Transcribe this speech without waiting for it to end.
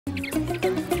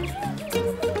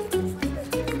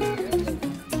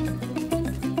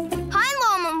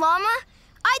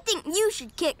You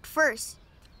should kick first.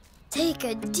 Take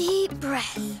a deep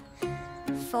breath.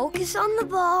 Focus on the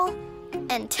ball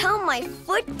and tell my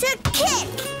foot to kick.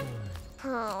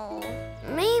 Oh,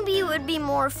 maybe it would be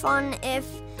more fun if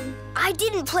I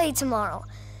didn't play tomorrow.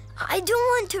 I don't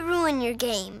want to ruin your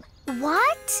game.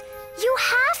 What? You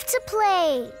have to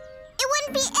play. It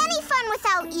wouldn't be any fun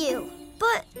without you.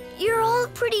 But you're all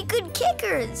pretty good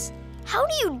kickers. How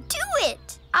do you do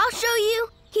it? I'll show you.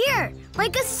 Here,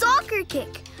 like a soccer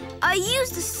kick. I use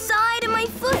the side of my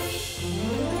foot.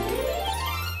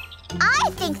 I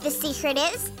think the secret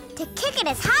is to kick it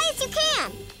as high as you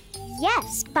can.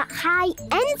 Yes, but high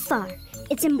and far.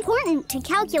 It's important to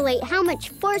calculate how much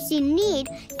force you need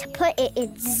to put it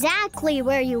exactly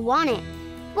where you want it.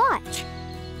 Watch.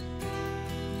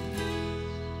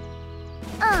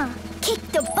 Kick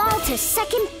the ball to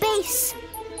second base.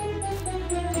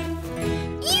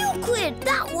 Euclid,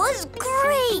 that was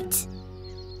great!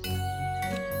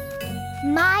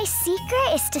 My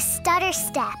secret is to stutter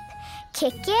step.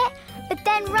 Kick it, but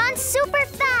then run super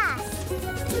fast.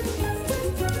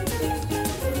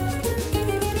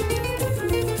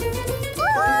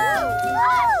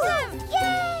 Awesome!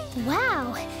 Yay!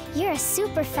 Wow, you're a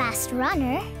super fast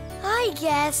runner. I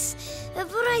guess, but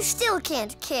I still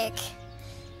can't kick.